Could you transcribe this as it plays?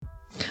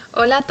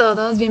Hola a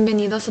todos,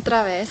 bienvenidos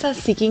otra vez a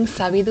Seeking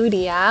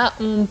Sabiduría,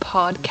 un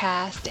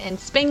podcast en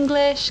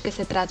Spanglish que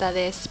se trata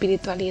de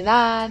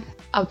espiritualidad,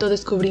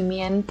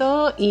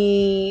 autodescubrimiento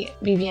y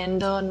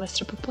viviendo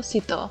nuestro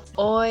propósito.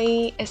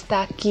 Hoy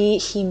está aquí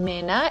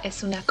Jimena,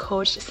 es una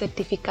coach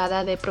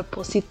certificada de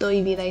propósito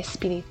y vida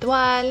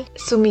espiritual.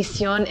 Su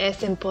misión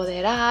es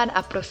empoderar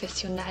a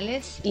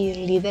profesionales y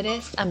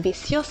líderes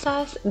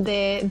ambiciosas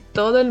de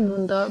todo el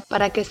mundo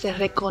para que se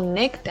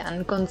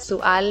reconecten con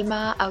su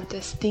alma,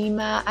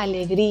 autoestima,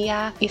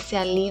 alegría y se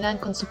alinean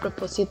con su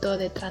propósito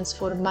de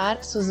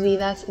transformar sus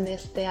vidas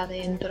desde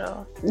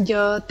adentro.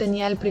 Yo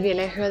tenía el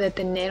privilegio de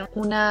tener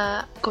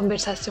una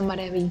conversación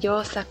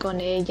maravillosa con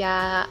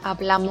ella.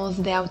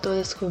 Hablamos de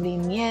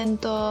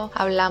autodescubrimiento,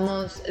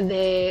 hablamos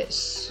de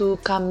su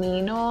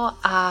camino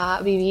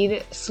a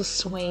vivir sus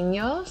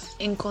sueños,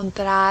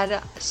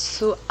 encontrar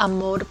su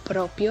amor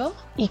propio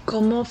y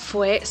cómo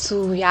fue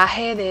su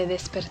viaje de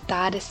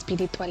despertar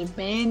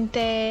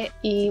espiritualmente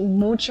y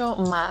mucho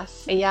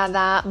más. Ella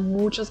da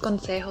muchos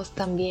consejos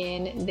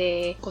también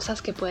de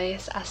cosas que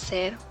puedes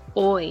hacer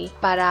hoy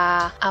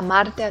para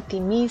amarte a ti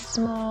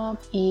mismo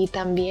y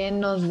también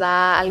nos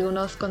da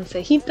algunos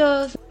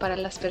consejitos para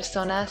las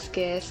personas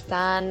que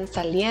están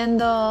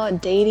saliendo,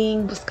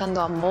 dating,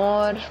 buscando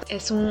amor.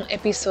 Es un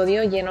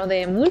episodio lleno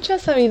de mucha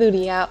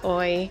sabiduría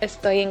hoy.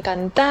 Estoy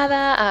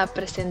encantada a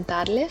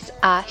presentarles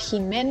a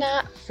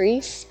Jimena Free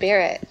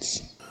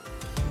Spirit.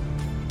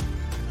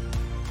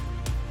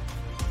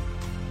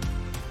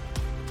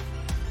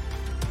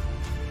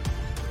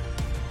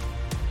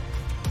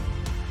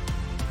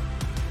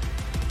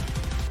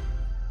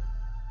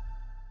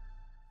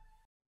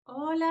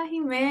 Hola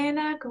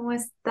Jimena, ¿cómo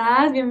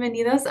estás?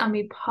 Bienvenidos a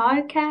mi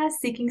podcast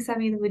Seeking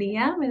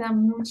Sabiduría. Me da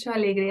mucha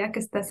alegría que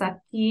estés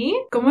aquí.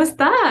 ¿Cómo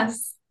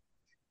estás?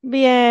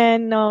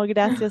 Bien, no,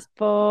 gracias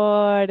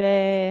por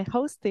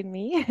hosting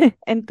me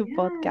en tu Yes.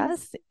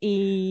 podcast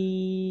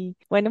y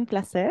bueno, un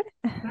placer.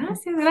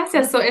 Gracias,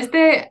 gracias.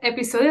 Este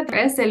episodio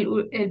 3 es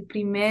el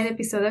primer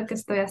episodio que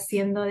estoy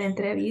haciendo de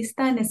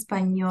entrevista en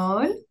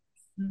español.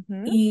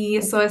 Ujú. Y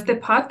este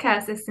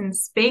podcast es en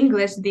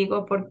Spanglish,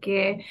 digo,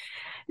 porque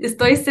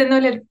estoy haciendo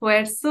el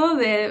esfuerzo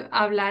de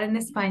hablar en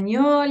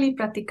español y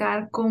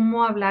practicar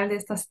cómo hablar de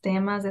estos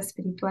temas de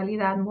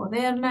espiritualidad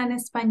moderna en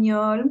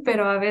español,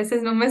 pero a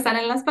veces no me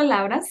salen las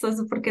palabras, eso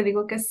es porque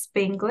digo que es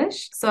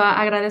Spanglish.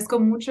 Agradezco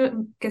mucho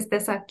que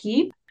estés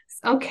aquí.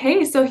 Ok,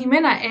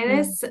 Jimena, Mm.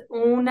 eres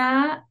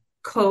una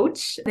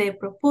coach de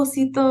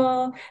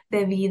propósito,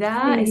 de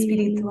vida Sí,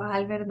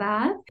 espiritual,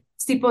 ¿verdad?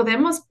 Si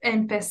podemos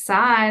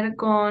empezar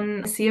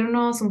con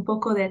decirnos un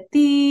poco de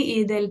ti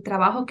y del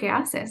trabajo que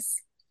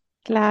haces.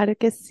 claro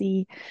que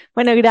sí.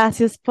 Bueno,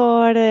 gracias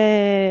por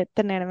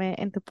tenerme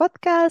en tu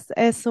podcast.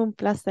 Es un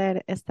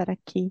placer estar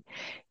aquí.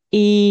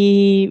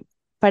 Y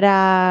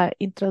para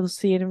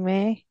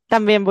introducirme,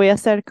 también voy a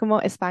hacer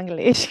como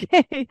Spanglish.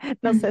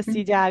 No sé Ujú.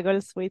 si ya hago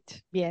el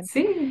switch bien.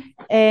 Sí.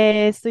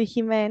 Soy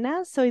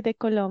Jimena, soy de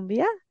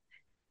Colombia.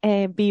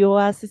 Vivo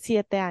hace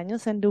 7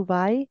 años en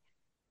Dubái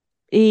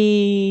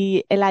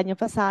y el año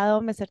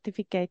pasado me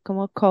certifiqué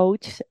como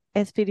coach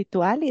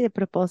espiritual y de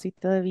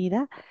propósito de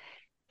vida.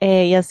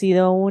 Y ha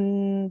sido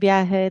un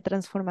viaje de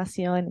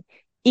transformación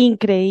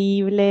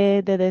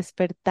increíble, de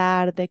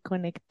despertar, de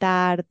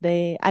conectar,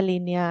 de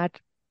alinearme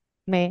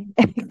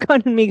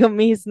conmigo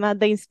misma,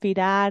 de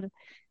inspirar,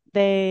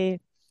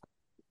 de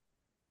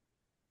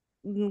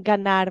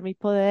ganar mi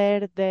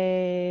poder,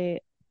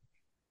 de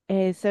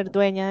ser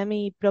dueña de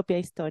mi propia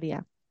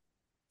historia.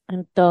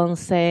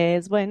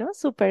 Entonces, bueno,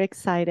 súper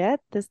excited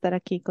de estar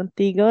aquí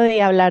contigo y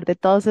hablar de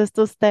todos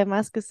estos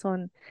temas que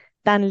son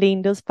tan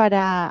lindos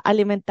para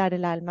alimentar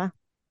el alma.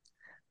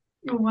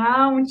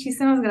 Wow,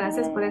 muchísimas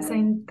gracias por esa Eh,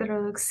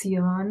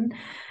 introducción.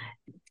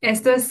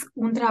 Esto es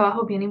un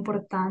trabajo bien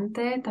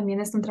importante,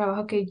 también es un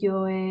trabajo que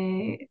yo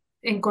he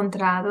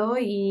encontrado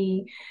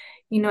y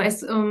no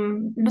es,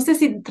 no sé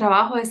si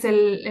trabajo es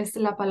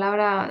la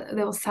palabra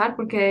de usar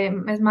porque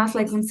es más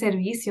like un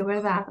servicio,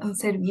 ¿verdad? Un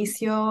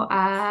servicio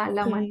a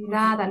la Sí,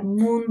 humanidad, al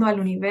mundo,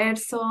 al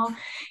universo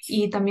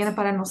y también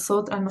para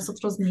nosotros, a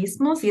nosotros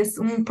mismos y es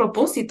un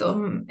propósito,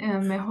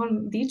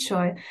 mejor dicho.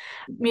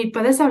 ¿Me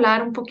puedes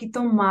hablar un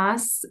poquito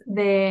más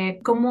de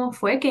cómo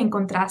fue que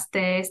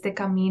encontraste este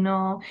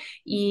camino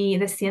y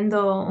de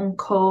siendo un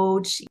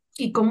coach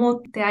y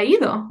cómo te ha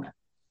ido?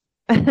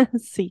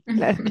 sí,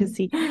 claro que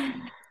sí.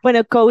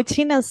 Bueno,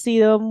 coaching ha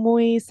sido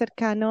muy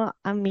cercano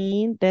a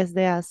mí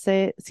desde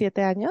hace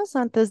 7 años,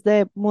 antes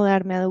de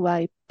mudarme a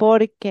Dubái.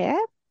 ¿Por qué?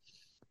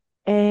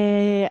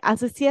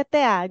 Hace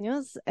 7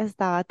 años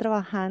estaba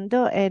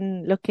trabajando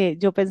en lo que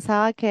yo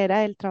pensaba que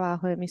era el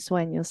trabajo de mis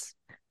sueños,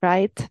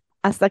 right?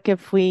 Hasta que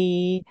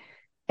fui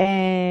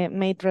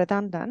made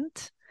redundant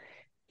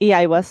y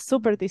I was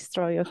super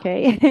destroyed, ¿ok?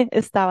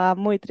 Estaba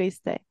muy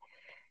triste.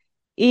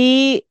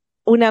 Y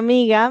una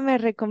amiga me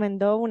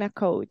recomendó una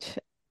coach.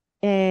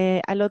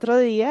 Al otro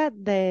día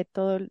de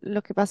todo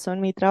lo que pasó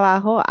en mi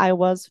trabajo, I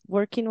was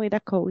working with a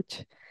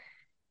coach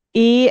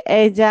y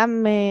ella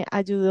me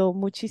ayudó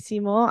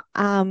muchísimo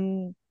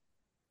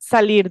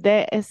salir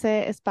de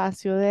ese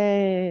espacio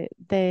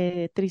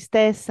de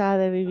tristeza,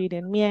 de vivir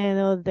en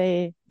miedo,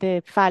 de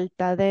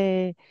falta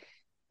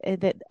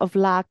of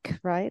lack,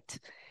 right?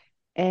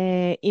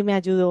 Y me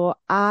ayudó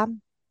a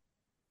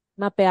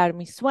mapear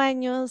mis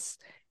sueños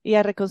y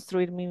a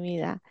reconstruir mi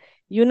vida.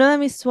 Y uno de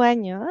mis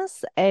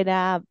sueños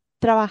era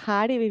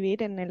trabajar y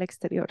vivir en el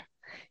exterior.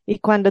 Y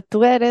cuando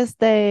tú eres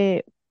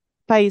de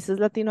países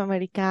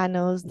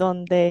latinoamericanos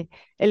donde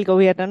el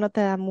gobierno no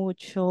te da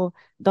mucho,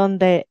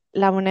 donde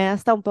la moneda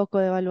está un poco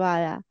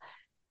devaluada,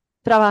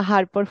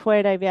 trabajar por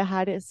fuera y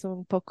viajar es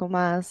un poco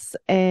más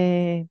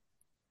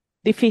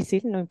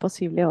difícil, no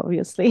imposible,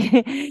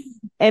 obviously.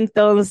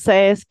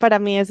 Entonces, para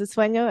mí ese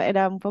sueño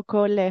era un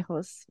poco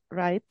lejos,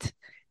 right?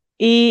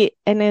 Y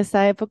en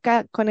esa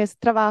época, con ese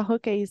trabajo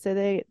que hice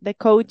de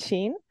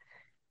coaching,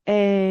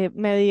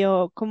 me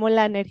dio como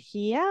la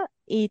energía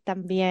y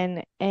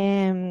también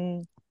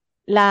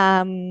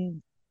la,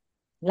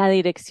 la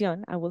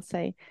dirección, I will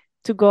say,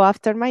 to go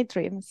after my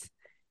dreams.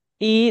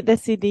 Y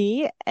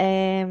decidí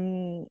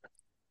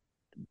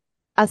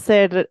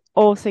hacer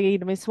o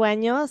seguir mis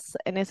sueños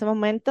en ese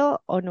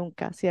momento o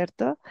nunca,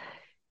 ¿cierto?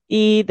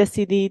 Y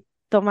decidí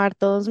tomar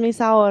todos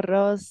mis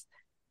ahorros,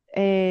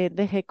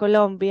 dejé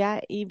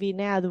Colombia y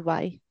vine a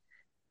Dubái.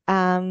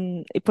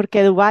 ¿Y por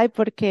qué Dubái?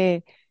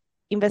 Porque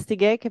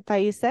investigué qué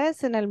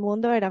países en el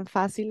mundo eran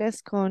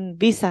fáciles con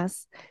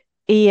visas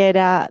y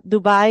era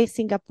Dubái,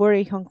 Singapur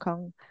y Hong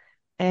Kong.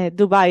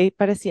 Dubai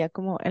parecía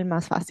como el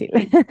más fácil,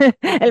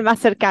 el más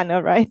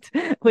cercano, right?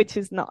 Which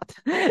is not.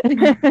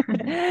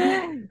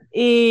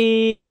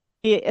 Y,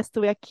 y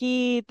estuve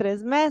aquí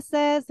 3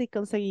 meses y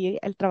conseguí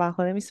el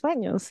trabajo de mis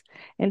sueños.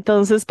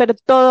 Entonces, pero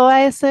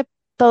toda esa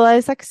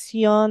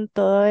acción,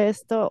 todo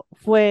esto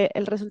fue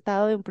el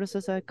resultado de un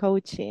proceso de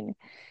coaching.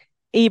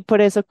 Y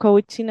por eso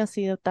coaching ha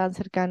sido tan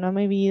cercano a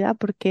mi vida,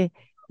 porque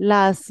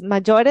las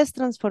mayores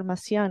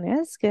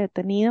transformaciones que he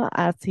tenido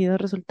han sido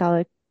resultado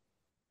de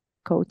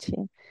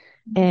coaching.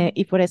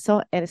 Y por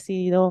eso he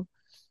decidido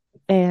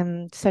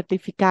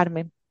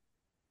certificarme.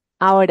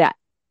 Ahora,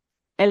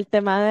 el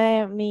tema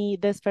de mi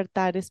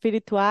despertar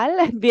espiritual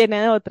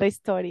viene de otra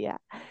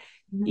historia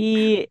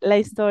y la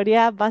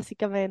historia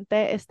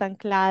básicamente está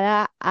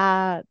anclada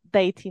a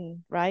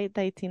dating, right?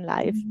 Dating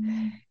life.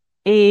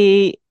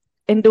 Y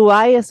en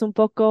Dubái es un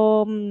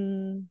poco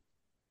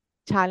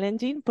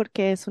challenging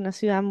porque es una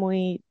ciudad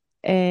muy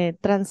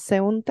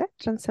transeúnte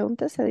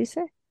se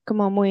dice,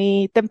 como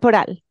muy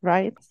temporal,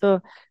 right?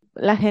 So,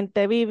 la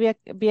gente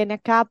viene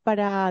acá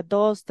para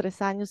 2,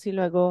 3 años y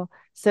luego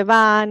se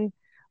van,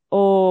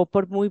 o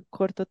por muy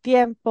corto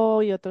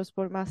tiempo y otros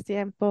por más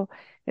tiempo.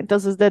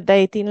 Entonces, the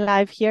dating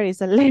life here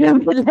is a little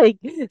bit like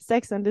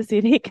Sex and the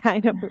City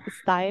kind of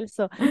style.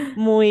 So,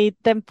 muy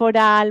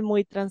temporal,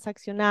 muy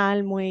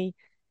transaccional,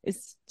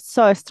 it's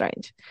so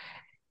strange.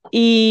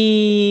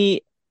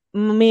 Y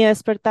mi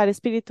despertar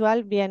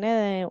espiritual viene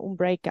de un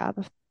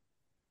breakup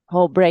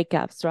o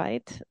breakups,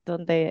 right?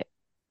 Donde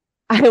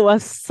I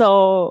was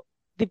so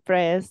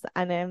depressed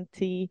and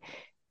empty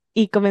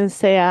y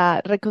comencé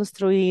a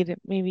reconstruir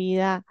mi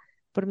vida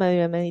por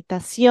medio de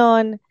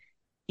meditación.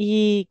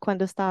 Y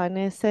cuando estaba en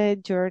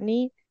ese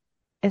journey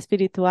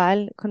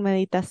espiritual con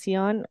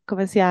meditación,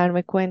 comencé a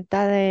darme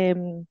cuenta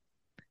de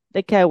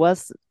que I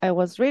was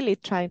really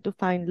trying to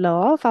find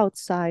love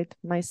outside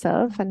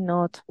myself and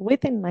not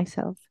within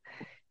myself.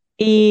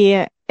 Y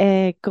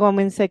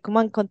comencé como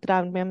a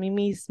encontrarme a mí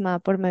misma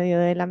por medio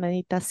de la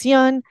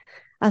meditación,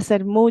 a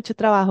hacer mucho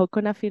trabajo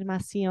con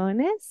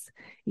afirmaciones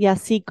y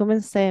así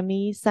comencé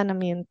mi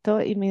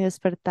sanamiento y mi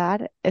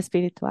despertar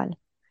espiritual.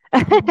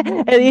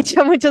 He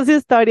dicho muchas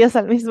historias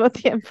al mismo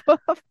tiempo.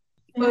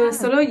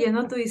 Solo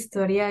oyendo tu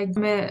historia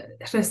me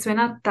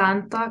resuena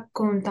tanto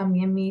con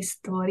también mi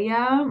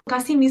historia,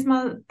 casi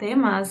mismos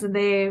temas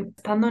de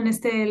estando en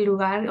este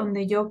lugar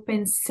donde yo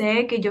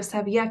pensé que yo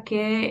sabía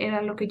qué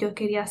era lo que yo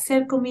quería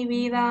hacer con mi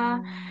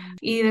vida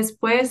y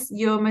después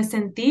yo me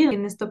sentí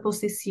en esta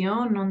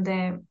posición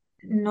donde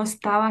no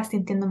estaba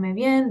sintiéndome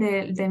bien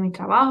de mi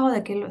trabajo,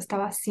 de qué lo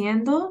estaba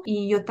haciendo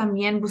y yo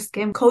también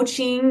busqué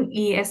coaching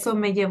y eso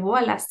me llevó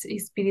a la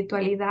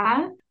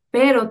espiritualidad,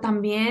 pero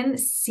también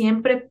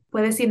siempre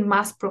puedes ir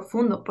más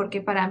profundo,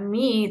 porque para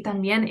mí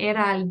también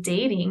era el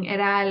dating,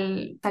 era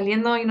el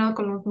saliendo,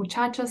 con los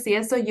muchachos y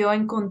eso yo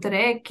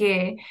encontré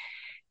que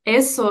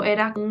eso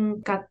era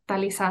un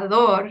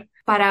catalizador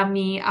para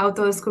mi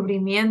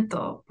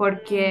autodescubrimiento,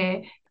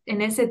 porque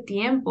en ese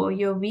tiempo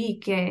yo vi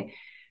que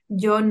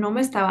yo no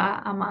me estaba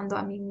amando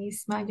a mí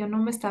misma, yo no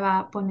me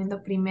estaba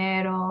poniendo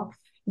primero.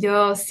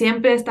 Yo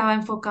siempre estaba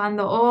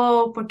enfocando,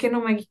 oh, ¿por qué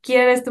no me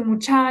quiere este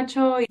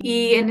muchacho?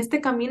 Y en este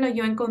camino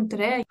yo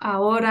encontré,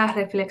 ahora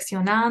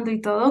reflexionando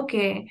y todo,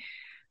 que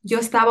yo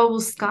estaba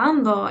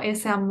buscando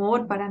ese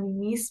amor para mí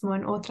mismo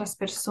en otras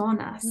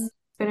personas,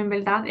 pero en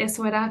verdad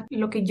eso era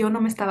lo que yo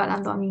no me estaba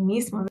dando a mí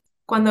mismo.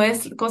 Cuando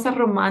es cosa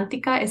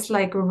romántica, it's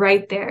like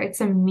right there,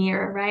 it's a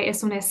mirror, right?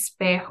 Es un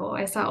espejo,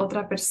 esa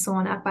otra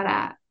persona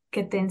para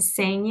que te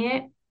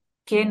enseñe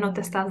que no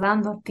te estás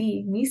dando a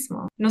ti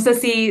mismo. No sé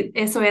si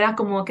eso era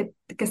como que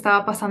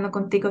estaba pasando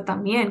contigo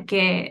también,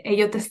 que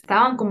ellos te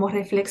estaban como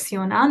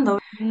reflexionando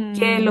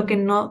qué es lo que Mm,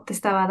 no te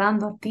estaba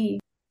dando a ti.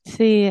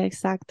 sí,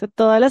 exacto.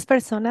 Todas las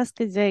personas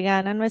que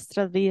llegan a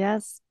nuestras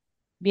vidas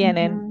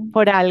vienen Ujú.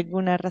 por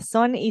alguna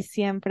razón y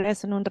siempre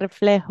son un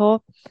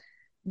reflejo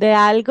de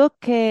algo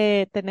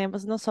que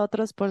tenemos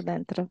nosotros por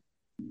dentro.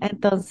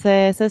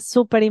 Entonces es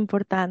súper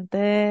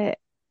importante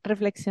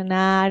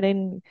reflexionar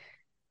en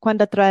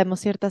cuando atraemos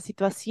ciertas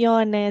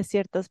situaciones,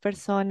 ciertas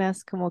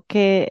personas, como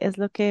qué es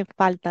lo que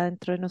falta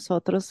dentro de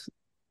nosotros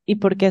y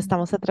por qué Mm,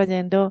 estamos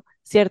atrayendo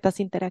ciertas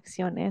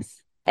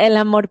interacciones. El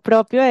amor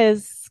propio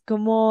es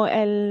como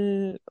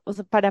o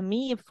sea, para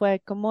mí fue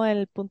como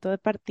el punto de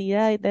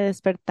partida y de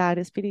despertar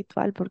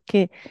espiritual,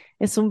 porque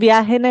es un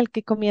viaje en el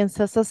que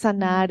comienzas a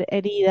sanar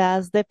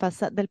heridas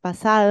del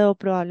pasado,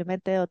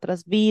 probablemente de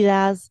otras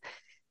vidas,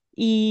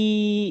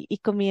 y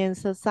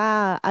comienzas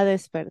a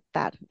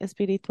despertar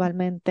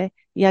espiritualmente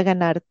y a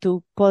ganar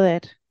tu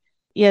poder.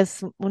 Y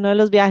es uno de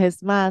los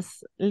viajes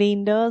más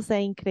lindos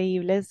e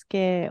increíbles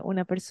que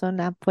una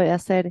persona puede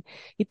hacer.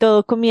 Y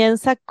todo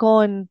comienza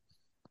con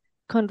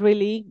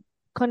really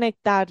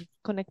conectar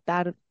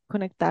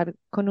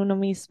con uno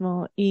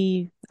mismo.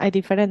 Y hay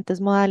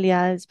diferentes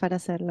modalidades para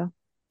hacerlo.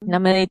 La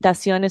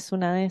meditación es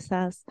una de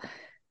esas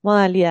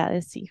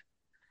modalidades, sí.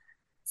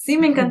 Sí,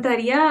 me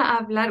encantaría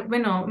hablar.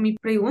 Bueno, mi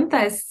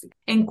pregunta es,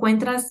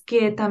 ¿encuentras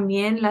que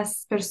también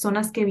las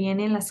personas que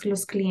vienen,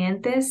 los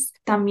clientes,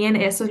 también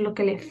eso es lo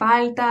que le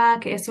falta,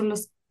 que eso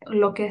es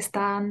lo que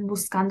están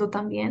buscando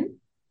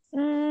también?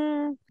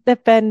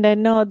 Depende,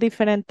 ¿no?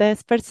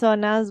 Diferentes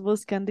personas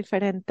buscan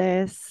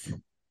diferentes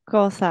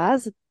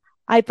cosas.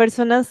 Hay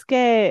personas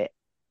que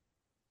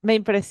me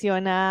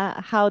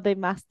impresiona how they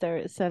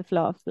master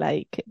self-love,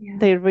 like Yeah.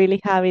 they really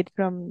have it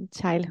from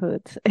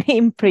childhood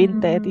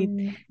imprinted y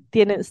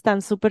Mm,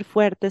 están súper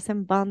fuertes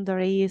en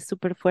boundaries,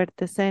 súper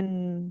fuertes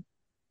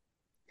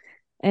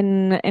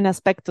en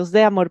aspectos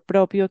de amor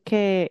propio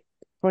que,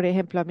 por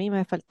ejemplo, a mí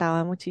me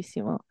faltaba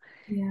muchísimo.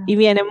 Y yeah.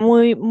 viene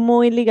muy,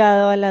 muy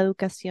ligado a la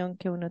educación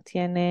que uno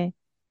tiene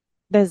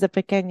desde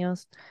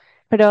pequeños,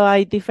 pero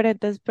hay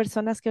diferentes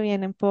personas que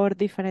vienen por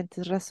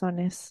diferentes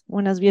razones.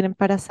 Unas vienen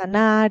para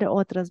sanar,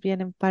 otras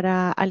vienen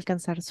para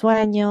alcanzar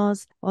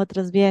sueños,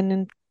 otras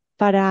vienen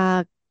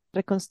para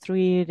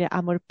reconstruir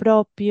amor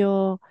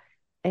propio,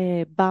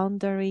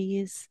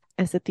 boundaries,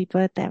 ese tipo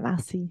de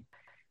temas, sí.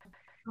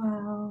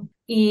 Wow.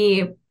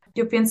 Y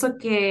yo pienso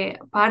que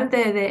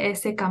parte de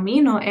ese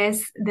camino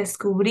es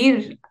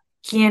descubrir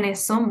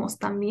quiénes somos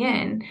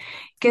también,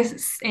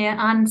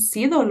 han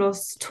sido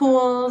los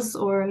tools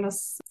o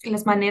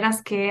las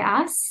maneras que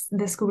has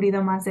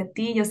descubrido más de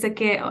ti. Yo sé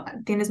que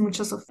tienes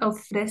muchas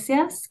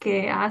ofrecias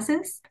que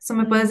haces.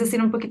 ¿Me puedes Mm,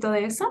 decir un poquito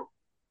de eso?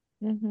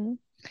 ujú.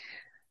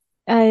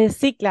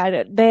 Sí,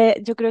 claro.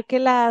 Yo creo que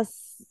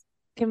las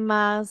que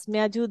más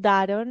me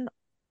ayudaron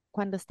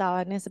cuando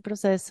estaba en ese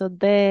proceso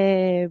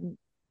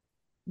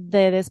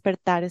de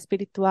despertar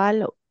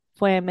espiritual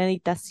fue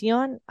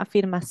meditación,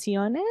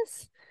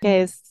 afirmaciones,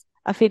 que es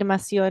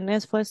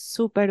afirmaciones fue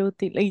súper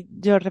útil y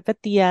yo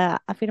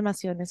repetía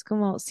afirmaciones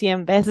como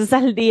 100 veces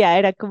al día,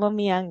 era como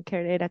mi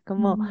anchor, era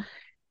como, Ujú,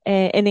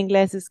 en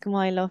inglés es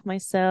como I love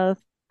myself,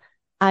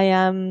 I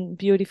am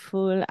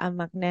beautiful, I'm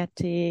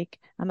magnetic,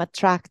 I'm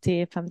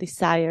attractive, I'm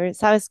desired,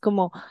 ¿sabes?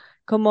 Como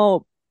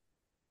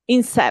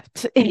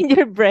incept in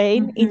your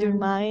brain, in your ujú,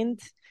 mind.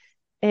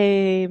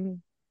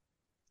 em,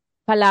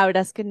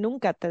 Palabras que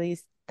nunca te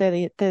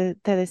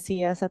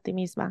decías a ti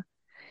misma.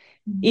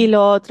 Y ujú,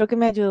 lo otro que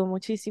me ayudó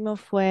muchísimo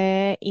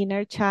fue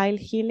Inner Child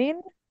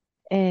Healing,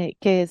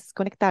 que es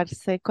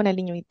conectarse con el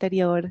niño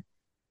interior,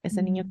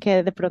 ese niño ujú.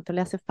 que de pronto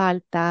le hace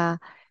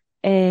falta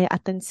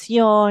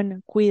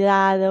atención,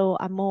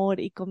 cuidado, amor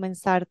y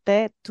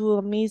comenzarte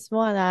tú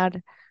mismo a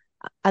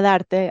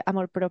darte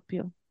amor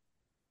propio.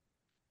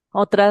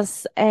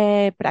 Otras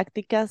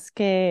prácticas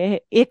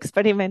que y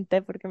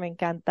experimenté, porque me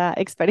encanta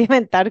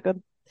experimentar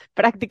con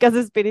prácticas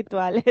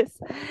espirituales.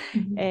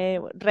 Ujú,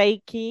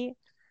 Reiki,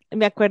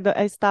 me acuerdo,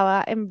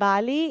 estaba en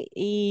Bali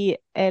y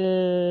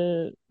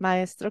el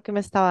maestro que me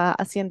estaba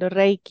haciendo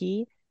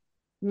Reiki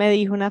me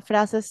dijo una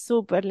frase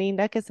súper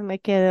linda que se me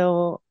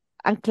quedó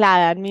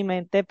anclada en mi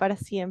mente para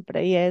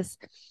siempre y es,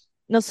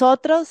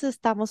 nosotros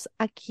estamos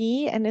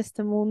aquí en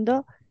este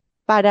mundo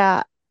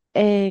para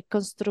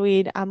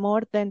construir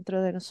amor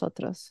dentro de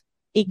nosotros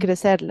y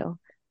crecerlo.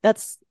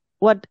 That's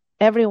what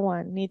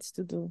everyone needs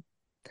to do.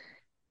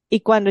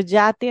 Y cuando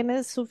ya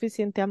tienes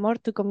suficiente amor,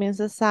 tú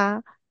comienzas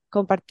a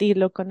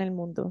compartirlo con el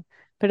mundo,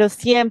 pero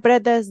siempre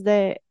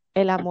desde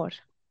el amor,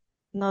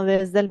 no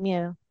desde el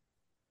miedo.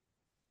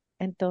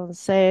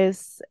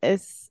 Entonces,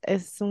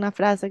 es una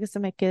frase que se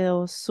me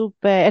quedó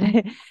súper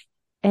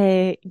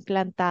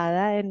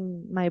implantada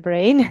en my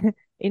brain,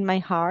 in my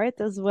heart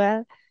as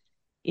well.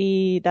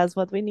 Y that's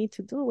what we need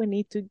to do. We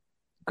need to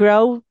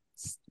grow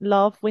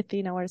love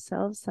within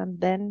ourselves and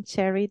then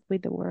share it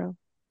with the world.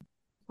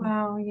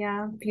 wow,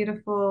 yeah,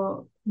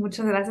 beautiful.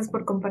 Muchas gracias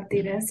por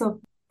compartir eso,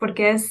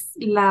 porque es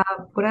la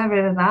pura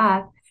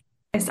verdad.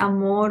 es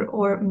amor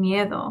o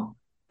miedo,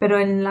 pero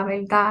en la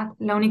verdad,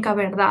 la única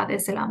verdad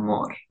es el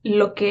amor.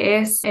 Lo que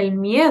es el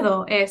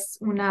miedo es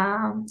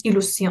una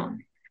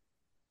ilusión.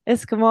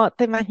 Es como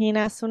te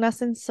imaginas un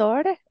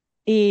ascensor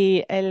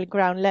y el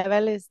ground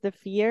level is the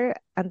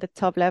fear and the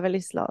top level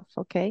is love,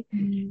 ¿ok?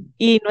 Mm.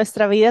 Y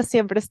nuestra vida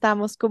siempre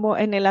estamos como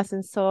en el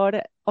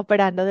ascensor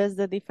operando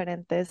desde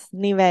diferentes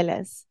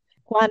niveles.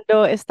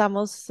 Cuando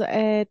estamos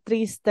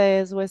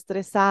tristes o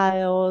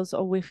estresados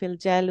o we feel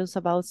jealous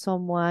about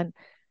someone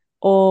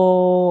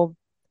o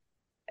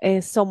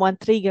someone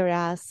trigger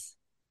us,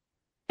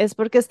 es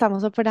porque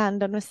estamos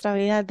operando nuestra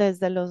vida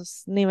desde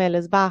los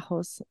niveles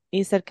bajos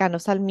y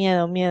cercanos al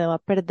miedo, miedo a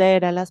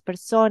perder a las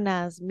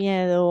personas,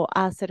 miedo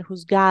a ser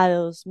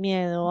juzgados,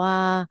 miedo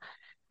a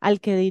al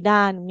que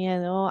dirán,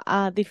 miedo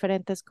a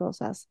diferentes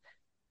cosas.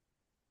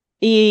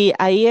 Y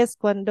ahí es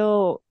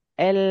cuando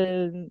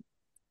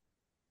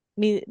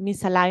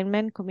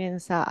misalignment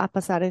comienza a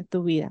pasar en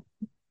tu vida.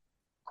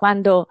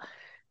 Cuando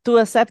tú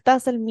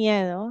aceptas el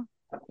miedo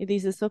y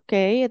dices, ok,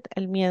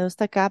 el miedo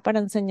está acá para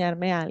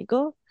enseñarme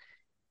algo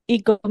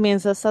y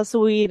comienzas a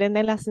subir en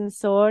el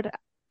ascensor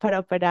para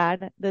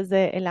operar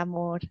desde el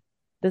amor,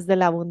 desde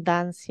la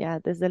abundancia,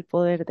 desde el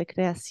poder de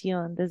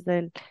creación,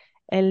 desde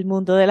el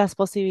mundo de las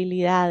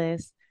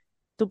posibilidades.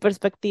 Tu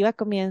perspectiva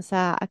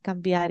comienza a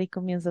cambiar y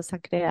comienzas a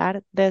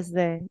crear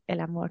desde el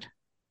amor.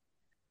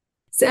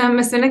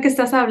 Me suena que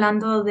estás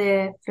hablando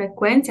de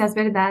frecuencias,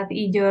 ¿verdad?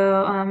 Y yo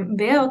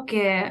veo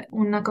que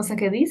una cosa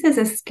que dices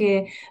es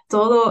que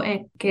todo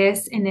que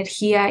es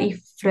energía y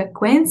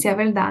frecuencia,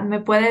 ¿verdad? ¿Me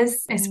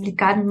puedes Mm.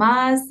 explicar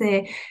más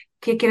de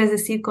qué quieres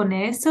decir con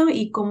eso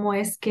y cómo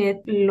es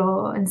que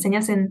lo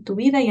enseñas en tu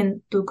vida y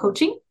en tu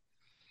coaching?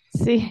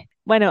 Sí,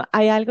 bueno,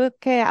 hay algo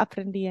que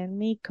aprendí en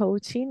mi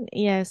coaching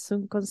y es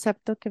un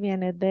concepto que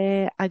viene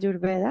de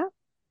Ayurveda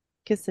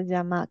que se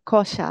llama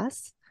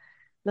koshas.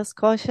 Los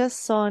koshas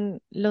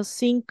son los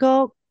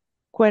 5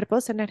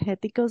 cuerpos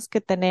energéticos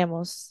que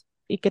tenemos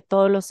y que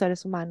todos los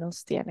seres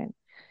humanos tienen.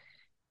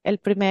 El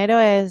primero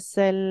es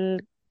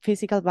el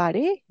physical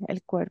body,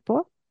 el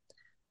cuerpo.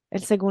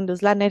 El segundo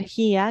es la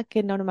energía,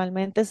 que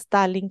normalmente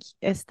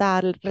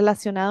está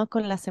relacionado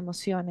con las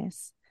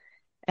emociones.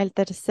 El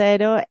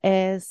tercero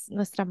es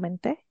nuestra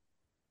mente,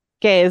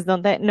 que es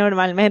donde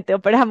normalmente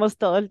operamos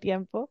todo el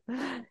tiempo.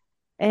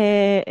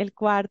 El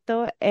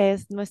cuarto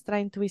es nuestra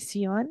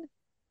intuición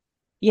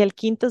y el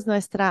quinto es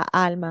nuestra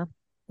alma.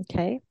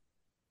 ¿Ok?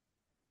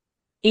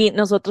 Y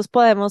nosotros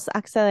podemos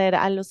acceder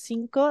a los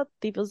 5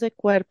 tipos de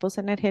cuerpos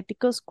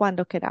energéticos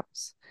cuando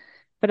queramos,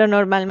 pero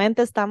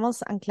normalmente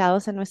estamos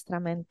anclados en nuestra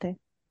mente.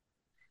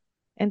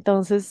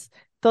 Entonces,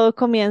 todo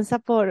comienza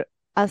por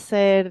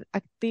hacer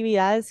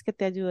actividades que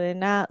te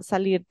ayuden a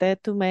salirte de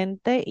tu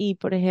mente y,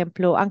 por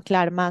ejemplo,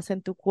 anclar más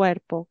en tu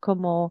cuerpo,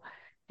 como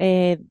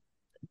eh,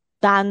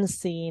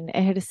 dancing,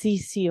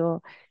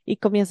 ejercicio, y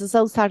comienzas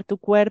a usar tu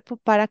cuerpo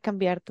para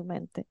cambiar tu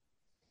mente.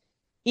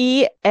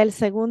 Y el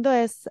segundo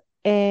es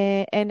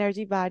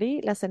Energy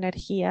Body, las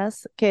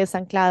energías, que es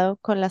anclado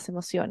con las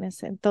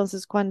emociones.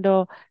 Entonces,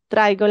 cuando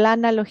traigo la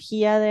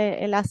analogía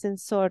del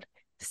ascensor,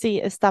 sí,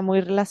 está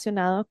muy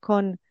relacionado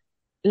con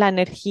la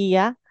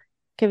energía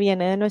que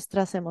viene de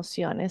nuestras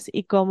emociones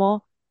y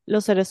cómo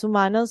los seres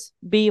humanos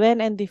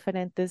viven en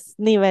diferentes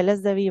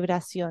niveles de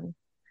vibración.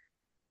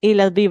 Y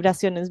las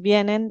vibraciones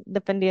vienen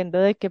dependiendo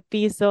de qué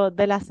piso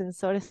del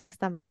ascensor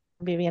están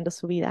viviendo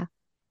su vida.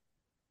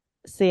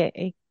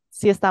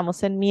 Si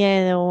estamos en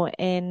miedo,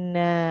 en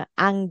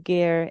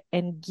anger,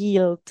 en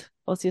guilt,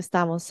 o si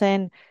estamos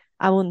en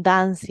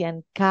abundancia,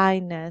 en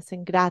kindness,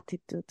 en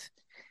gratitud.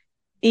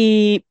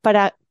 Y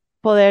para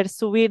poder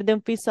subir de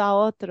un piso a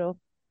otro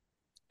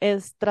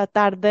es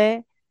tratar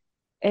de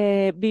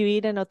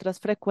vivir en otras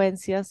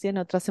frecuencias y en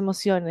otras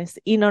emociones.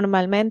 Y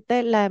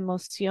normalmente la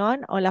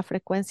emoción o la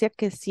frecuencia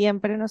que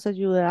siempre nos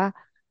ayuda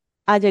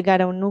a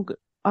llegar a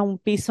un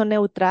piso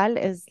neutral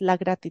es la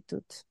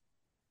gratitud.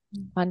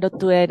 Cuando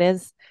tú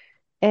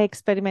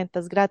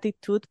experimentas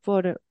gratitud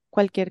por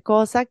cualquier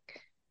cosa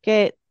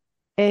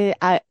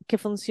que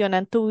funciona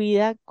en tu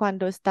vida,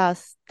 cuando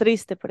estás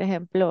triste, por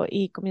ejemplo,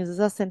 y comienzas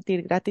a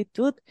sentir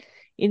gratitud,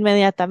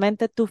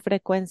 inmediatamente tu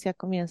frecuencia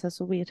comienza a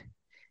subir.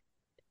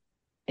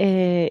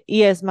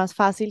 Y es más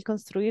fácil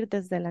construir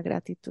desde la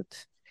gratitud.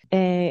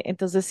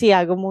 Entonces sí,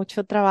 hago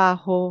mucho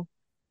trabajo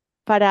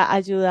para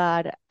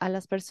ayudar a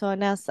las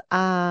personas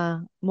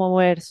a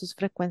mover sus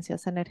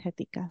frecuencias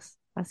energéticas.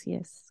 Así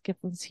es que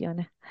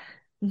funciona.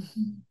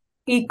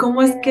 ¿Y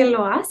cómo es que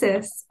lo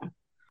haces?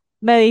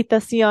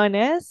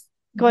 Meditaciones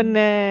Ujú.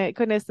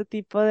 con este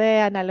tipo de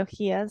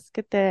analogías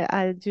que te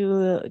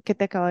ayudo, que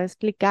te acabo de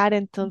explicar.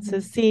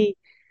 Entonces, Ujú. sí,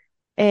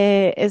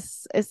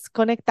 es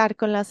conectar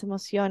con las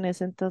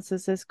emociones,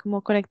 entonces es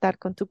como conectar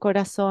con tu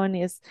corazón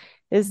y es,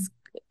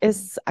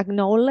 es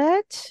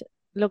acknowledge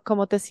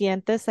cómo te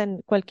sientes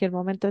en cualquier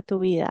momento de tu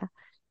vida.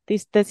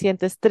 Te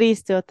sientes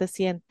triste o te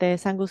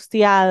sientes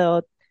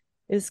angustiado,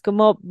 es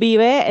como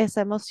vive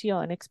esa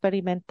emoción,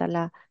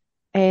 experimentala,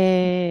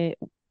 eh,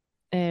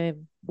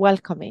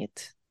 welcome it.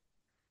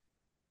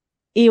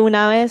 Y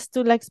una vez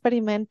tú la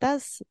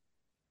experimentas,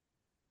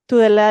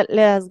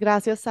 le das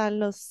gracias a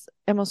las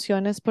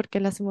emociones porque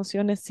las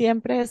emociones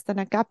siempre están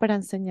acá para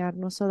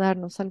enseñarnos o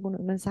darnos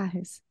algunos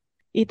mensajes.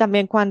 Y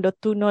también cuando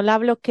tú no la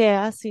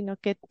bloqueas, sino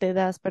que te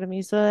das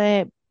permiso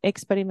de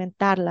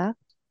experimentarla,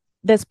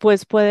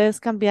 después puedes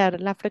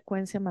cambiar la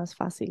frecuencia más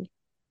fácil.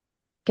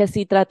 Que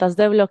si tratas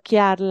de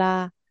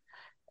bloquearla,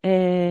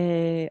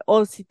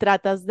 o si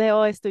tratas de,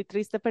 oh, estoy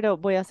triste, pero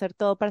voy a hacer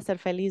todo para ser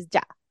feliz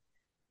ya.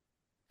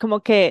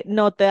 Como que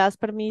no te das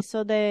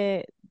permiso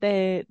de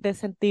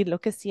sentir lo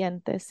que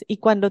sientes. Y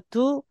cuando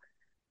tú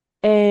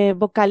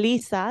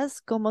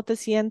vocalizas cómo te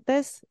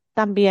sientes,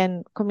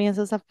 también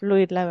comienzas a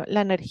fluir la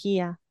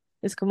energía.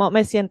 Es como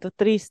me siento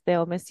triste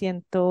o me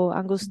siento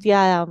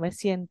angustiada o me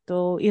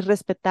siento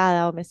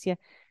irrespetada o me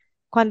siento...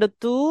 Cuando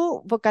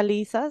tú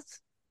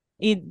vocalizas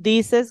y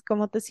dices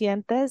cómo te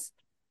sientes,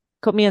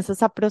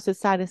 comienzas a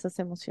procesar esas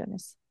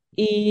emociones.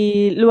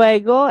 Y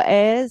luego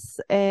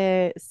es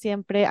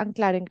siempre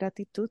anclar en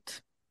gratitud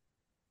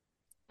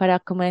para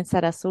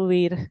comenzar a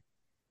subir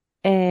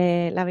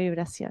la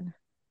vibración.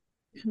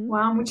 Ujú.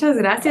 Wow, muchas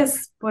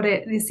gracias por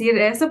decir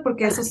eso,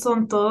 porque esos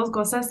son todas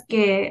cosas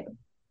que,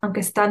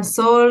 aunque están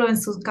solo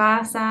en sus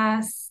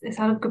casas, es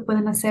algo que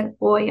pueden hacer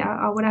hoy,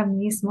 ahora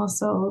mismo.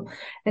 So,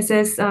 eso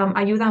es,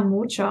 ayuda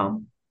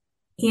mucho.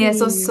 Y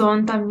esos Sí.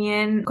 son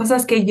también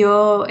cosas que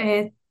yo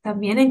he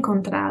también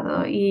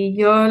encontrado y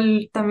yo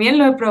también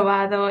lo he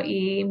probado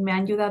y me ha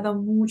ayudado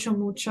mucho,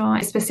 mucho,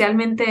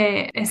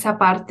 especialmente esa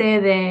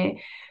parte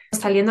de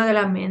saliendo de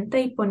la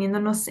mente y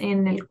poniéndonos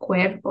en el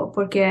cuerpo,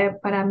 porque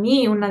para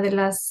mí una de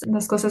las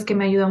cosas que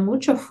me ayudó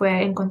mucho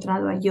fue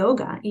encontrado a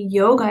yoga y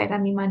yoga era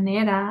mi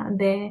manera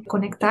de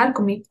conectar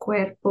con mi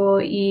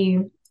cuerpo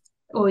y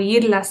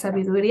oír la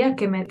sabiduría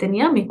que me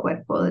tenía mi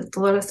cuerpo, de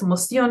todas las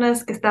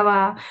emociones que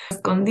estaba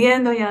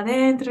escondiendo ahí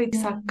adentro y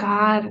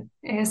sacar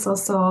eso.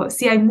 So,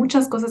 sí, hay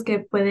muchas cosas que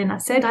pueden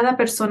hacer. Cada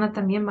persona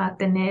también va a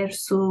tener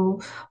su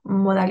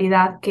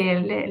modalidad que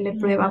le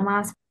prueba Ujú.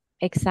 más.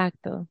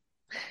 Exacto.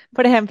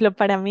 Por ejemplo,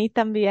 para mí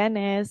también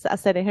es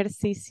hacer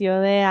ejercicio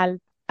de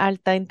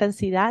alta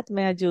intensidad,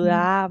 me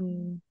ayuda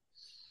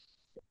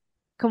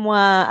como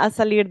a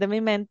salir de mi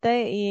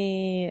mente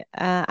y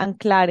a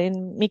anclar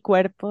en mi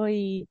cuerpo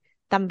y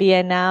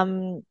también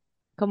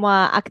como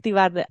a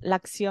activar la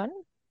acción.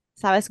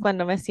 ¿Sabes?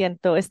 Cuando me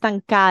siento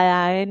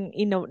estancada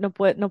y no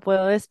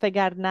puedo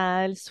despegar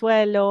nada del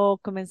suelo,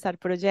 comenzar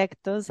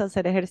proyectos,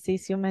 hacer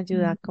ejercicio me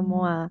ayuda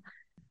como a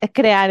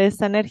crear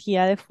esa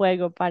energía de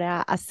fuego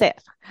para hacer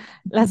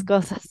las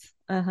cosas.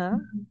 Ajá.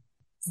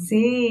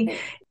 Sí,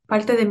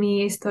 parte de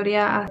mi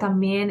historia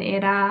también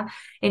era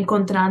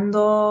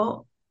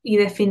encontrando y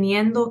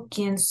definiendo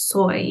quién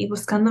soy y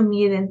buscando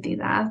mi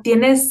identidad.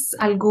 ¿Tienes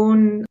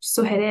alguna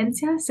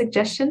sugerencia,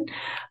 suggestion,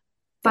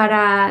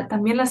 para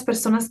también las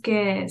personas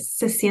que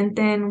se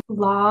sienten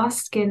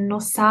lost, que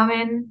no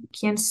saben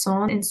quién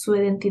son en su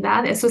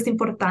identidad? ¿Eso es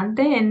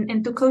importante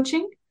en tu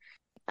coaching?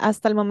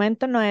 Hasta el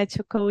momento no he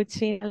hecho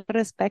coaching al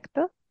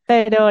respecto,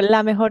 pero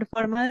la mejor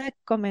forma de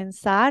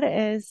comenzar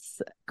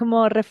es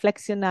como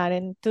reflexionar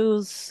en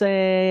tus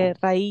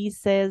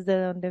raíces, de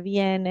dónde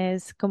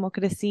vienes, cómo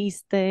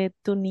creciste,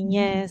 tu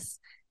niñez,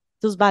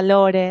 tus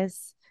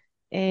valores,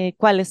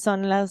 cuáles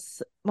son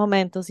los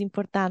momentos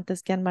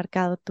importantes que han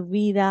marcado tu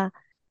vida,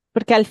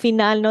 porque al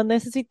final no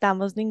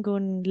necesitamos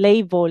ningún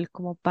label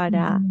como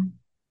para Ujú,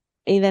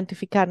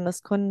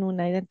 identificarnos con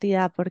una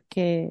identidad,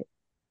 porque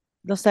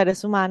los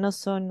seres humanos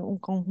son un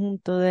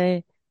conjunto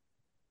de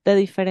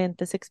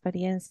diferentes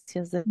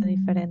experiencias, de ujú,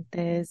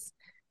 diferentes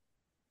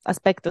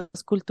aspectos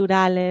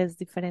culturales,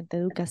 diferente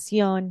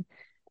educación,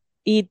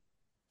 y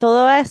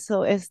todo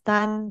eso es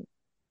tan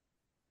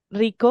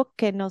rico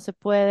que no se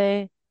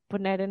puede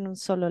poner en un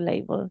solo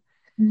label.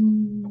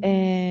 ujú,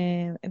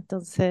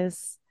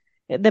 Entonces,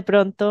 de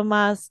pronto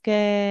más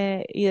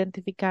que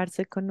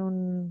identificarse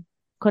con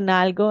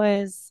algo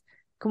es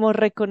como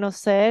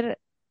reconocer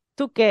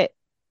tú que,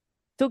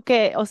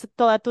 o sea,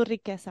 toda tu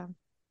riqueza.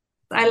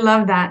 I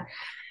love that.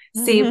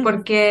 Sí,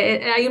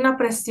 porque hay una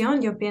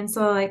presión, yo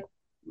pienso, like,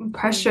 Sí,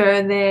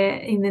 pressure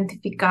de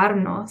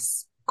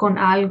identificarnos con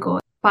algo.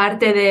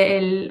 Parte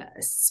del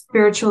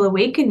spiritual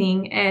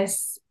awakening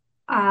es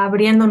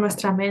abriendo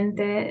nuestra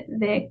mente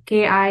de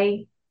qué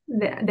hay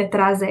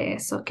detrás de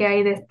eso, qué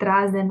hay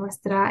detrás de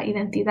nuestra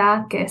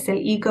identidad, que es el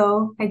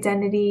ego,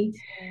 identity,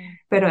 sí.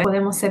 pero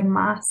podemos ser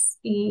más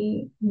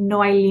y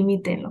no hay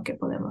límite en lo que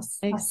podemos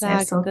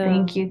hacer. So, Exacto.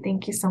 thank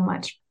you so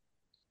much.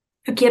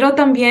 Quiero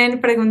también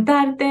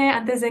preguntarte,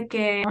 antes de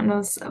que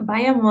nos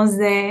vayamos,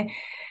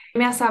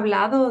 me has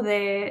hablado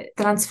de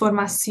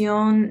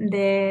transformación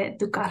de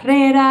tu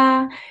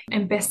carrera,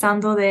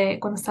 empezando de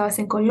cuando estabas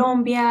en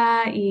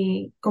Colombia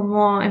y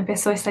cómo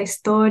empezó esa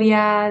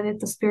historia de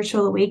tu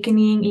spiritual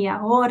awakening y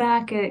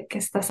ahora que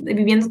estás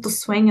viviendo tus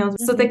sueños.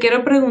 So, te Ujú.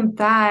 quiero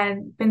preguntar,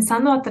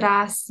 pensando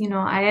atrás,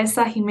 a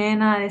esa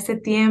Jimena de ese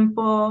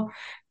tiempo.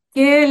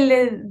 ¿Qué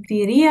le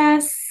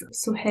dirías,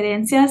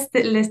 sugerencias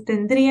les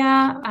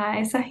tendría a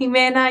esa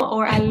Jimena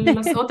o a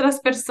las otras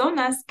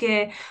personas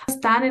que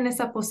están en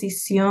esa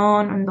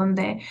posición en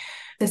donde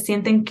se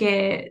sienten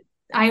que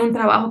hay un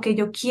trabajo que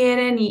ellos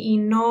quieren y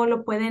no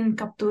lo pueden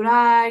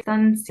capturar,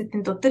 están se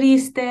sienten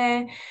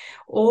triste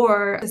o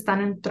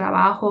están en un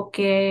trabajo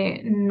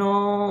que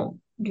no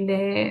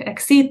le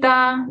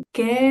excita.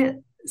 ¿Qué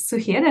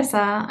sugieres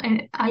a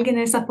alguien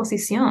en esa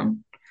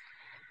posición?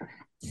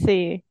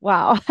 Sí,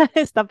 wow,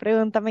 esta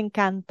pregunta me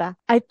encanta.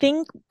 I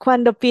think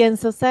cuando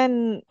piensas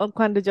en, o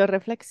cuando yo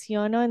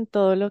reflexiono en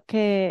todo lo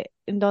que,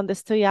 en donde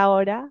estoy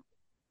ahora,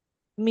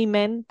 mi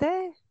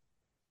mente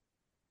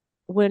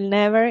will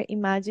never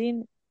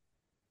imagine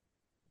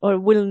or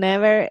will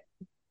never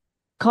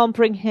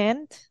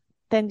comprehend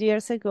 10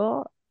 years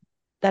ago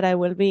that I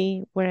will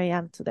be where I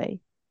am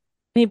today.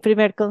 Mi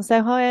primer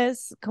consejo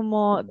es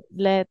como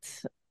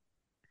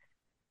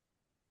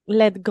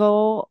let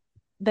go,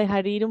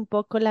 dejar ir un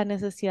poco la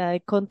necesidad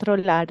de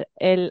controlar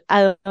el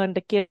a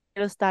dónde quiero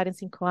estar en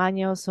 5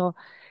 años o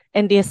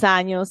en 10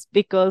 años,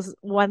 because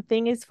one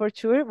thing is for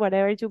sure,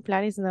 whatever you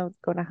plan is not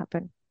gonna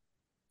happen.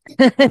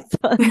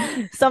 So,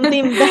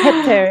 something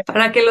better.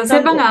 Para que lo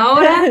Some- sepan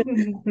ahora,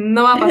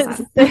 no va a pasar.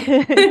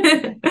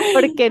 Sí,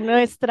 porque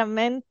nuestra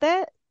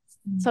mente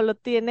solo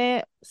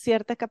tiene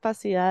cierta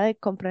capacidad de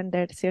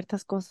comprender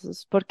ciertas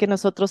cosas, porque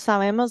nosotros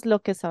sabemos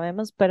lo que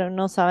sabemos, pero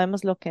no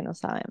sabemos lo que no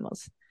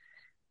sabemos.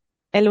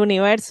 El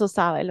universo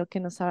sabe lo que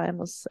no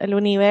sabemos. El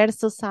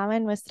universo sabe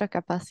nuestra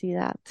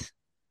capacidad,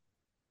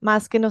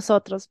 más que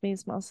nosotros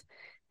mismos.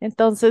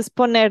 Entonces,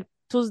 poner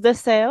tus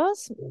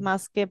deseos,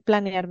 más que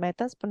planear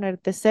metas, poner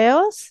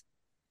deseos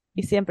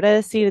y siempre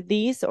decir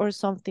this or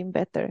something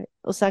better.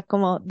 O sea,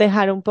 como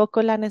dejar un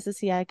poco la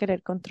necesidad de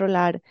querer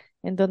controlar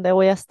en dónde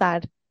voy a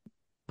estar,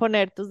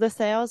 poner tus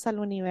deseos al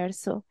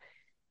universo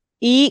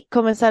y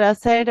comenzar a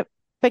hacer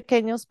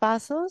pequeños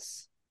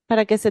pasos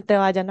para que se te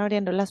vayan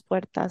abriendo las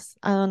puertas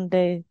a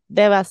donde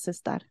debas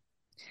estar.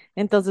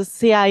 Entonces,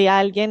 si hay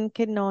alguien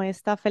que no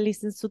está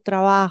feliz en su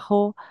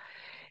trabajo,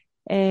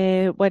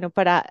 bueno,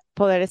 para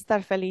poder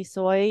estar feliz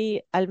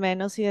hoy, al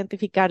menos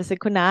identificarse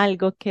con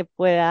algo que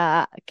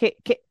pueda, que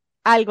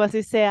algo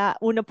así sea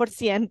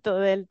 1%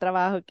 del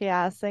trabajo que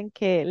hacen,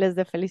 que les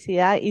dé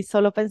felicidad y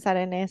solo pensar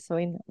en eso,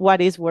 en what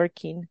is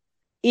working.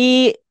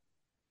 Y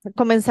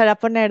comenzar a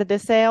poner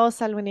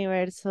deseos al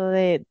universo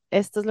de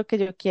esto es lo que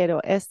yo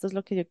quiero, esto es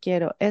lo que yo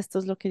quiero, esto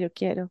es lo que yo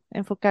quiero.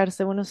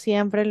 Enfocarse uno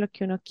siempre en lo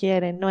que uno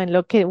quiere, no en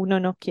lo que uno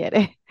no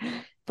quiere,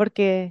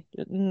 porque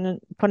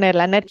poner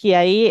la energía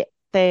ahí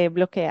te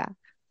bloquea.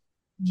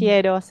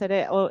 Quiero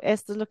hacer, o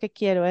esto es lo que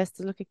quiero,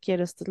 esto es lo que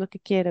quiero, esto es lo que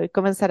quiero, y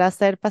comenzar a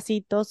hacer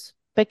pasitos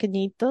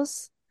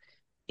pequeñitos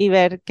y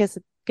ver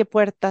qué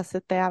puertas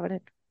se te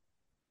abren.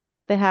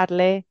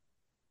 Dejarle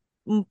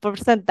un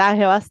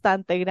porcentaje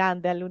bastante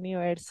grande al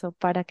universo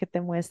para que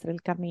te muestre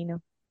el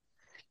camino.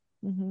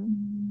 Ujú.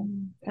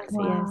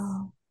 Así es.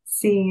 Wow.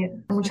 Sí,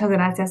 muchas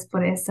gracias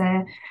por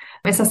esa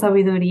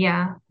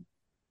sabiduría,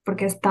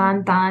 porque es tan,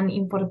 Ujú. tan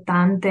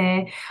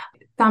importante.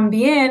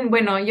 También,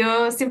 bueno,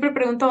 yo siempre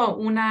pregunto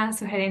una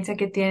sugerencia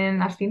que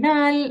tienen al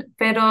final,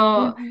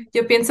 pero Ujú.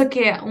 yo pienso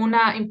que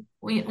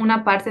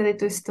una parte de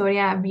tu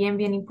historia bien,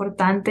 bien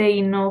importante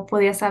y no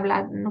pudiste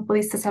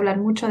hablar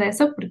mucho de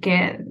eso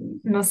porque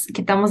nos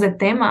quitamos de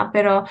tema,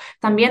 pero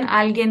también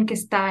alguien que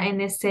está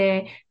en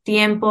ese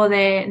tiempo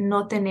de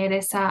no tener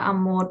ese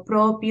amor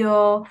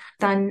propio,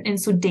 están en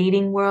su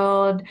dating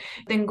world.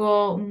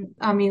 Tengo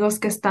amigos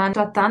que están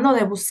tratando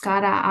de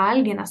buscar a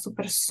alguien, a su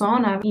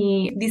persona,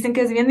 y dicen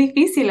que es bien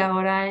difícil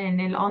ahora en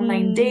el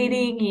online Mm,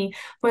 dating y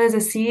puedes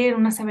decir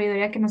una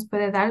sabiduría que nos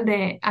puede dar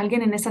de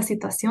alguien en esa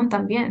situación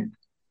también.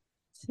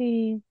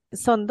 sí,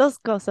 son dos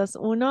cosas.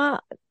 Uno,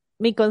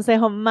 mi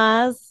consejo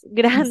más Sí.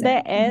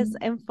 grande es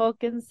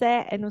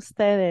enfóquense en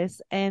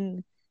ustedes,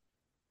 en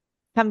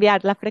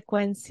cambiar la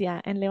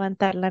frecuencia, en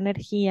levantar la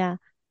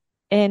energía,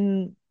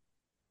 en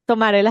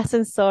tomar el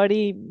ascensor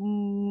y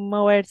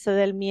moverse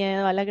del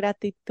miedo a la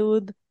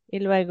gratitud y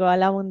luego a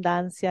la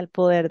abundancia, al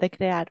poder de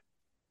crear.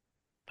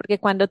 Porque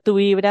cuando tú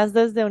vibras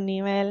desde un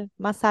nivel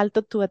más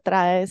alto, tú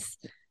atraes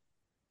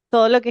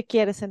todo lo que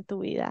quieres en tu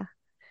vida.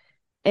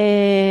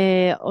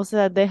 O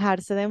sea,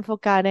 dejarse de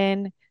enfocar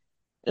en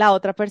la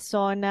otra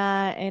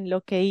persona, en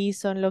lo que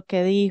hizo, en lo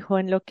que dijo,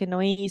 en lo que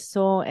no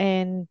hizo,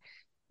 en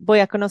voy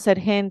a conocer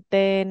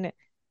gente,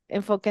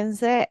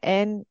 enfóquense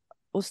en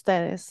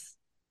ustedes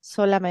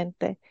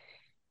solamente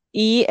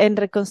y en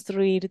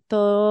reconstruir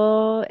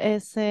todo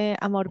ese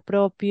amor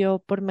propio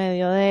por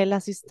medio de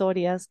las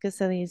historias que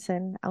se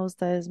dicen a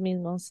ustedes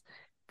mismos,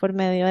 por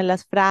medio de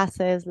las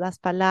frases, las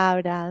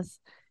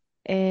palabras,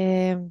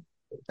 eh,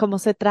 cómo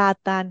se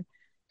tratan.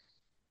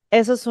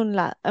 Eso es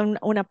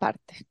una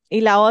parte.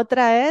 Y la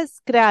otra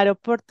es crear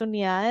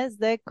oportunidades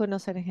de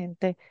conocer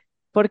gente,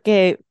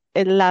 porque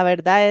la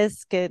verdad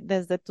es que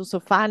desde tu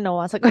sofá no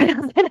vas a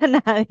conocer a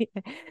nadie,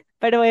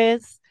 pero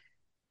es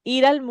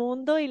ir al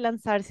mundo y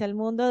lanzarse al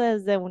mundo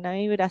desde una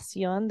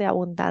vibración de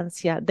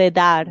abundancia, de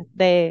dar,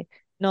 de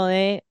no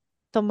de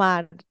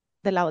tomar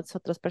de las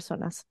otras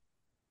personas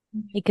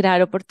y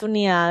crear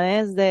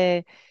oportunidades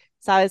de,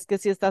 sabes que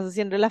si estás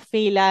haciendo la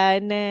fila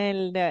en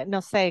el,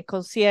 no sé,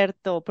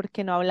 concierto, ¿por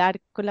qué no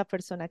hablar con la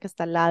persona que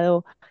está al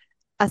lado?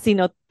 así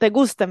no te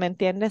guste, ¿me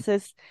entiendes?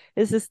 Es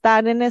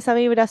estar en esa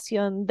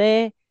vibración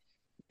de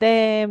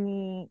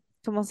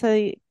 ¿cómo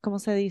se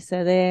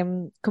dice?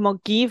 De como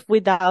give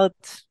without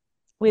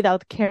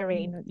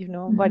caring, you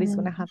know, what is Ujú.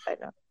 gonna happen.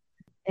 ¿No?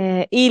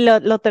 Y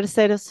lo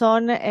tercero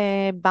son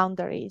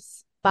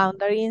boundaries.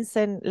 Boundaries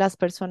en las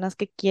personas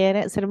que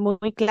quieren, ser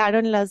muy claro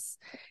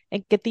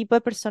en qué tipo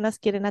de personas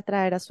quieren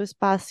atraer a su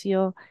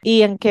espacio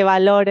y en qué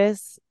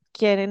valores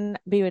quieren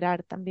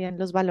vibrar también.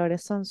 Los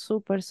valores son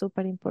súper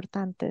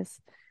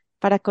importantes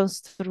para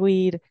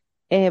construir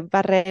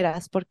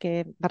barreras,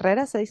 porque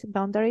barreras se dicen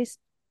boundaries,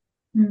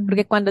 Mm,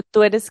 porque cuando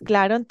tú eres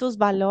claro en tus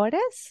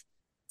valores,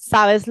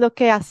 sabes lo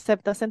que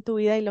aceptas en tu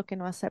vida y lo que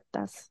no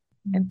aceptas.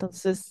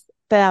 Entonces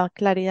te da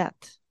claridad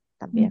mm.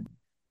 también.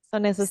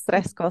 Son esas Sí.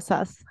 tres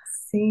cosas.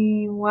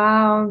 Sí,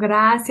 wow,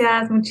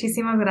 gracias,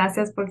 muchísimas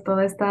gracias por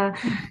toda esta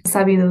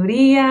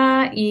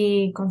sabiduría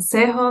y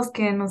consejos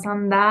que nos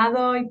han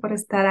dado y por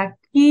estar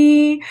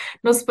aquí.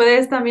 ¿Nos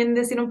puedes también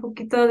decir un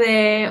poquito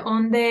de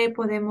dónde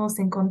podemos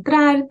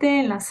encontrarte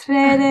en las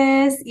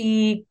redes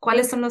y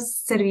cuáles son los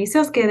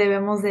servicios que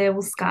debemos de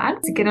buscar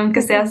si queremos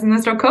que seas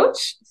nuestro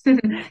coach?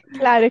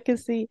 Claro que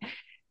sí.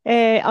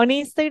 On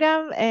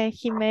Instagram,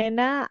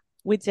 Jimena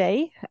with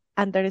J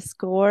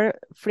underscore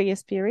Free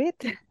Spirit.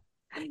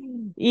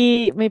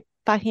 Y mi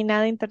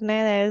página de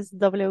internet es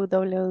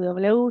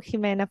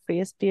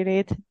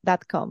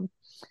www.jimenafreespirit.com.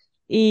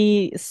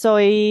 Y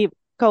soy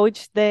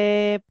coach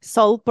de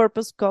Soul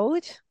Purpose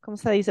Coach, ¿cómo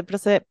se dice?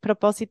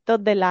 Propósito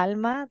del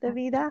alma de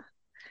vida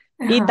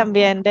y Ajá.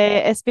 también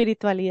de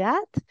espiritualidad.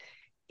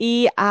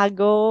 Y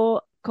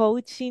hago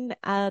coaching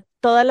a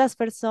todas las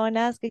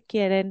personas que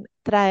quieren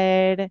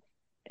traer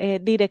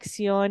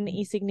dirección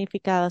y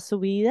significado a su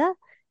vida,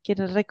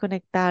 quieren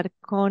reconectar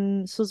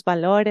con sus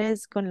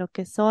valores, con lo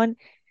que son.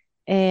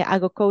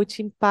 Hago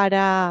coaching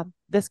para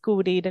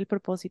descubrir el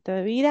propósito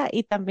de vida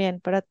y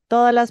también para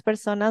todas las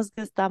personas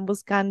que están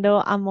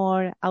buscando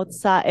amor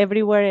outside,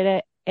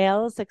 everywhere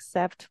else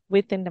except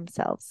within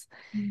themselves.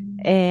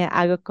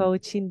 Hago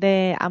coaching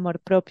de amor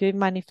propio y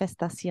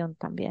manifestación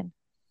también.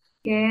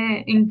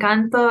 Qué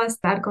encanto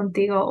estar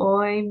contigo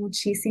hoy.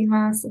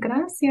 Muchísimas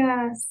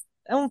gracias.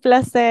 Un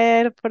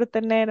placer por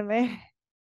tenerme.